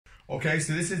Okay,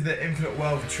 so this is the Infinite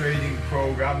Wealth Trading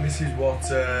Program. This is what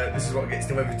gets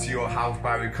delivered to your house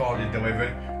by recorded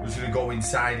delivery. We're just going to go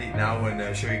inside it now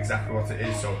and show you exactly what it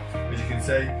is. So, as you can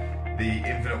see, the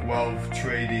Infinite Wealth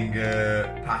Trading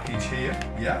package here.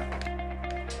 Yeah.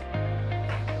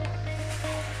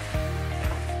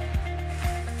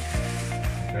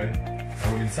 Okay.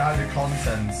 And we're inside the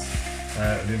contents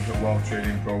of the Infinite Wealth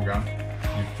Trading Program.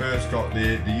 You've first got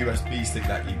the USB stick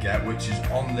that you get, which is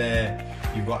on there.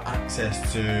 You've got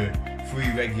access to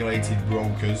 3 regulated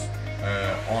brokers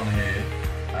on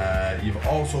here. You've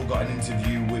also got an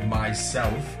interview with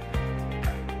myself,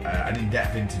 an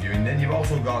in-depth interview, and then you've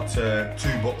also got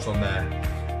 2 books on there.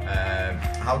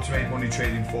 How to make money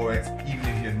trading Forex, even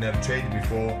if you've never traded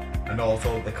before, and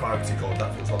also the clarity code,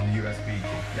 that's what's on the USB key.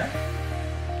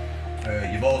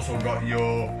 Yeah. You've also got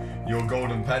your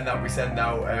golden pen that we send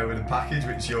out with a package,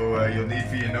 which you'll need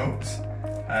for your notes,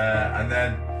 and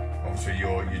then obviously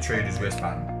your trader's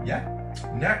wristband. Yeah.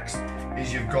 Next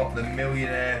is you've got the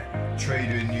Millionaire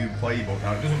Trader New Playbook.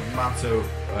 Now it doesn't matter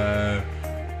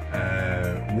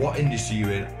what industry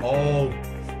you're in.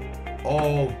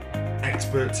 All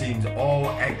expert teams, all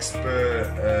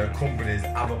expert companies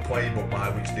have a playbook by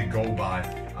which they go by.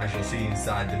 As you'll see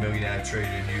inside the Millionaire Trader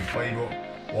New Playbook,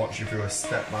 walks you through a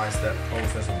step-by-step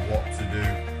process of what to do,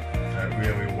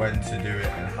 really when to do it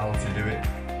and how to do it.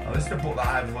 Now this is the book that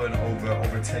I've learned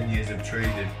over 10 years of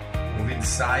trading. With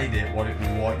inside it, what it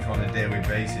will want you on a daily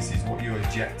basis is what your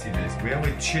objective is.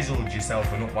 Really chiseled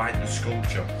yourself and up like the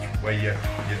sculpture where you're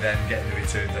then getting the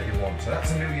returns that you want. So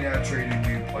that's a Millionaire Trader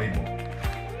New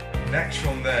Playbook. Next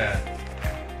from there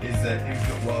is the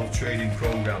Infinite Wealth Trading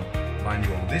Program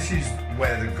Manual. This is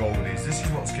where the gold is. This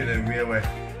is what's going to really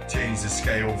change the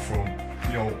scale from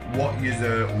what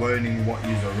you're learning, what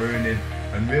you're earning,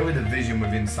 and really the vision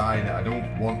within inside it. I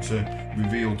don't want to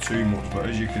reveal too much, but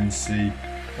as you can see,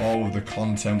 all of the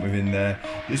content within there,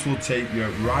 this will take you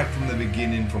right from the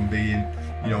beginning, from being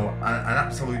an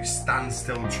absolute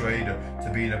standstill trader to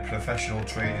being a professional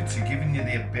trader, to giving you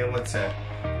the ability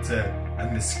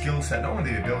and the skill set, not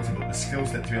only the ability but the skill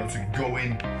set to be able to go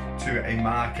into a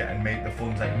market and make the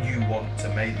funds that you want to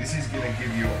make. This is going to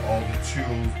give you all the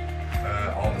tools,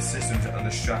 all the systems and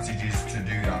the strategies to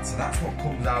do that. So that's what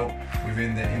comes out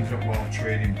within the Infinite Wealth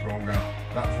Trading Program.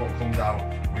 That's what comes out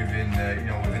within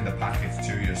within the package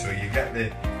to you. So you get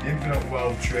the Infinite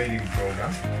Wealth Trading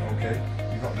Program. Okay.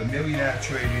 You've got the Millionaire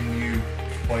Trading New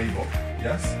Playbook.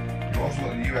 Yes. You've also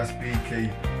got the USB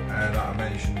key that I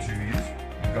mentioned to you.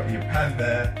 You've got your pen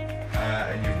there,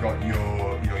 and you've got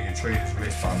your trader's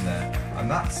wristband there,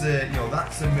 and that's the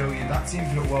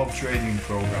Infinite Wealth Trading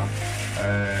Program,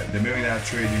 the Millionaire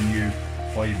Trading New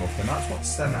Playbook, and that's what's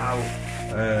sent out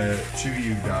to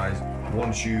you guys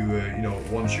once you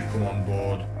come on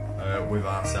board with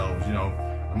ourselves,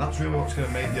 and that's really what's going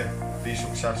to make you be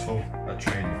successful at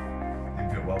trading.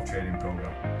 Infinite Wealth Trading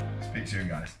Program. Speak soon,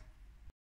 guys.